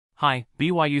Hi,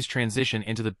 BYU's transition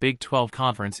into the Big 12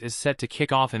 Conference is set to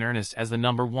kick off in earnest as the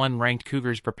number 1 ranked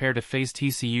Cougars prepare to face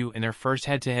TCU in their first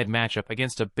head-to-head matchup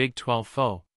against a Big 12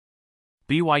 foe.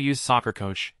 BYU's soccer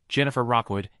coach, Jennifer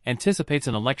Rockwood, anticipates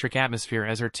an electric atmosphere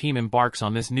as her team embarks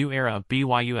on this new era of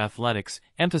BYU athletics,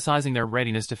 emphasizing their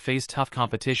readiness to face tough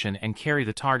competition and carry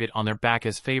the target on their back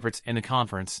as favorites in the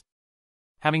conference.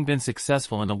 Having been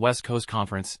successful in the West Coast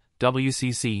Conference,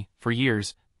 WCC, for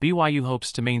years, BYU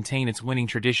hopes to maintain its winning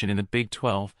tradition in the Big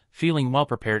 12, feeling well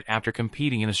prepared after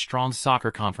competing in a strong soccer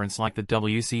conference like the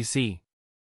WCC.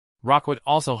 Rockwood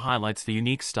also highlights the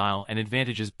unique style and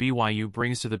advantages BYU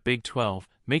brings to the Big 12,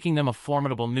 making them a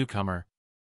formidable newcomer.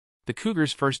 The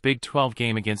Cougars' first Big 12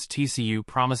 game against TCU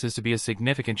promises to be a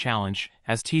significant challenge,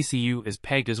 as TCU is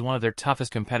pegged as one of their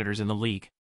toughest competitors in the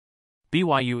league.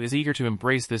 BYU is eager to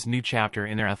embrace this new chapter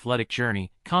in their athletic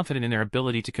journey, confident in their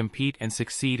ability to compete and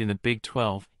succeed in the Big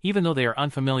 12, even though they are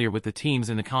unfamiliar with the teams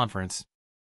in the conference.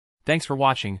 Thanks for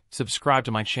watching, subscribe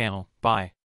to my channel,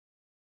 bye.